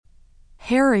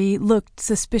Harry looked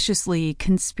suspiciously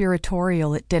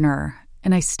conspiratorial at dinner,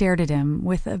 and I stared at him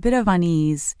with a bit of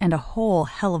unease and a whole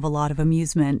hell of a lot of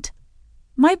amusement.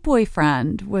 My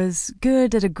boyfriend was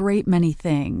good at a great many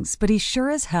things, but he sure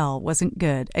as hell wasn't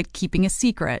good at keeping a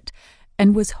secret,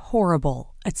 and was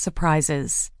horrible at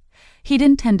surprises. He'd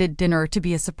intended dinner to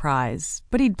be a surprise,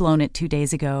 but he'd blown it 2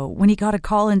 days ago when he got a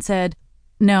call and said,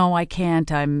 "No, I can't.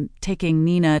 I'm taking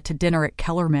Nina to dinner at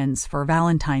Kellerman's for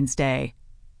Valentine's Day."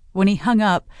 When he hung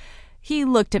up, he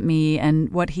looked at me and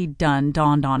what he'd done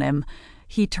dawned on him.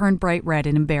 He turned bright red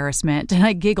in embarrassment, and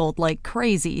I giggled like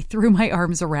crazy, threw my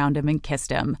arms around him, and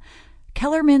kissed him.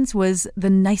 Kellerman's was the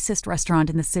nicest restaurant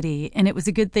in the city, and it was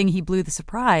a good thing he blew the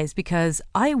surprise because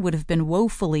I would have been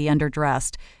woefully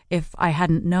underdressed if I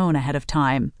hadn't known ahead of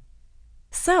time.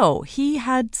 So he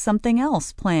had something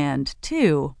else planned,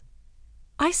 too.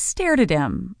 I stared at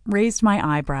him, raised my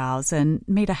eyebrows, and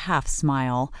made a half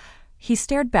smile. He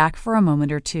stared back for a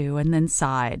moment or two and then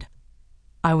sighed.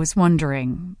 "I was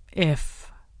wondering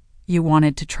if you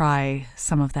wanted to try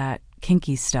some of that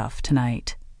kinky stuff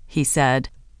tonight," he said.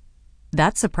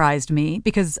 That surprised me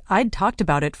because I'd talked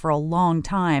about it for a long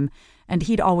time, and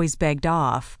he'd always begged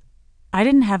off. I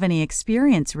didn't have any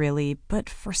experience really, but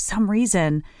for some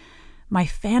reason, my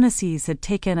fantasies had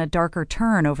taken a darker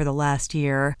turn over the last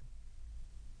year.